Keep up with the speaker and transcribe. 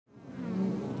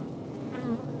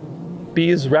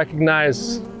bees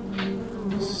recognize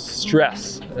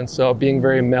stress, and so being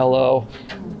very mellow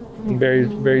and very,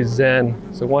 very zen.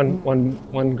 So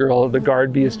one girl, the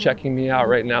guard bee, is checking me out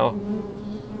right now,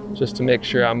 just to make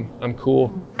sure I'm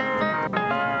cool.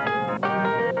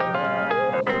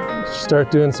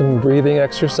 Start doing some breathing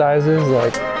exercises,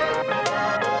 like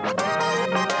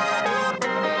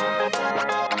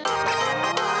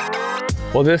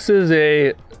well, this is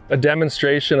a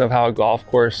demonstration of how a golf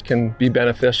course can be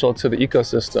beneficial to the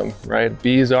ecosystem, right?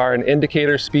 Bees are an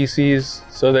indicator species,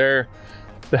 so the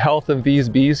health of these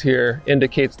bees here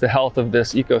indicates the health of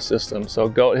this ecosystem. So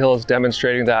Goat Hill is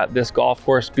demonstrating that this golf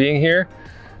course being here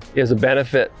is a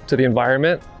benefit to the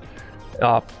environment.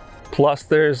 Plus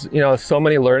there's, so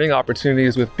many learning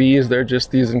opportunities with bees. They're just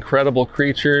these incredible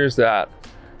creatures that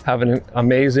have an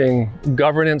amazing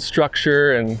governance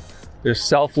structure, and they're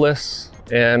selfless,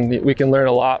 and we can learn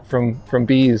a lot from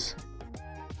bees.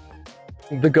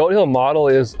 The Goat Hill model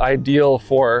is ideal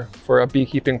for a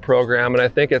beekeeping program, and I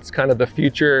think it's kind of the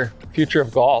future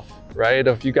of golf, right?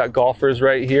 If you've got golfers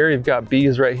right here, you've got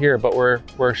bees right here, but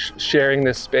we're sharing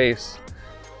this space.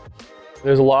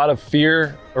 There's a lot of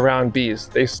fear around bees.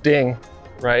 They sting,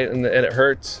 right? And it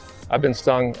hurts. I've been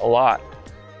stung a lot.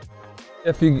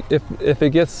 If it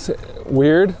gets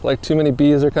weird, like too many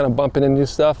bees are kind of bumping into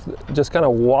stuff, just kind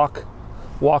of walk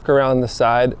around the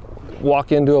side,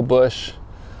 walk into a bush.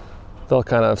 They'll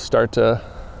kind of start to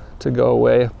go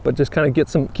away, but just kind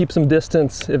of keep some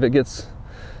distance if it gets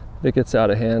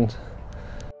out of hand.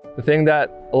 The thing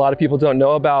that a lot of people don't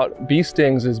know about bee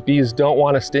stings is bees don't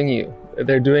want to sting you.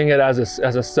 They're doing it as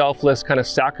a selfless kind of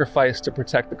sacrifice to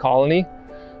protect the colony.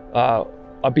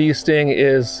 A bee sting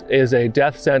is a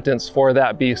death sentence for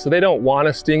that bee, so they don't want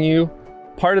to sting you.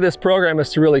 Part of this program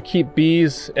is to really keep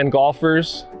bees and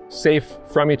golfers safe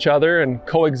from each other and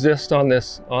coexist on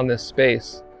this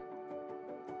space.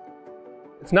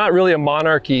 It's not really a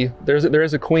monarchy. There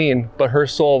is a queen, but her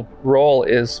sole role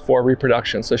is for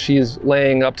reproduction. So she's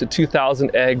laying up to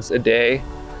 2,000 eggs a day,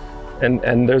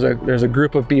 and there's a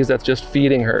group of bees that's just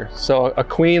feeding her. So a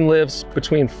queen lives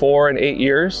between 4 and 8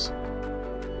 years.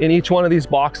 In each one of these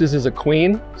boxes is a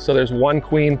queen, so there's one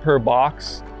queen per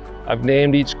box. I've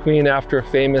named each queen after a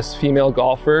famous female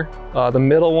golfer. The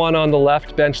middle one on the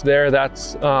left bench there,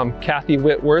 that's Kathy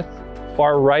Whitworth.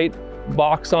 Far right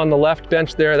box on the left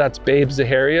bench there, that's Babe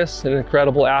Zaharias, an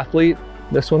incredible athlete.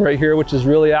 This one right here, which is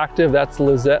really active, that's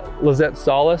Lizette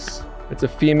Solis. It's a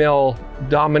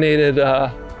female-dominated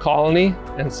colony,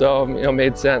 and so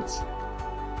made sense.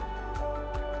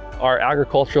 Our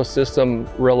agricultural system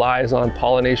relies on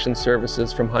pollination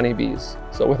services from honeybees.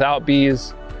 So without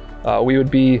bees, we would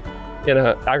be in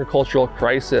an agricultural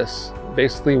crisis.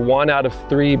 Basically, 1 out of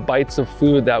 3 bites of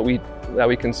food that we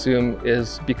consume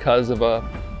is because of a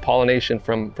pollination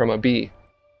from a bee.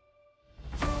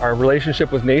 Our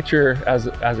relationship with nature as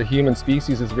a human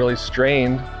species is really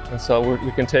strained, and so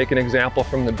we can take an example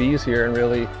from the bees here and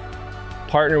really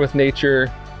partner with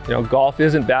nature. Golf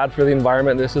isn't bad for the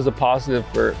environment. This is a positive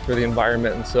for the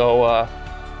environment, and so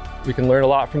we can learn a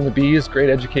lot from the bees.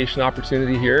 Great education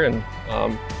opportunity here, and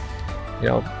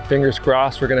fingers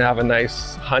crossed we're going to have a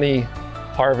nice honey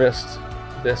harvest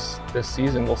this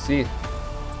season. We'll see.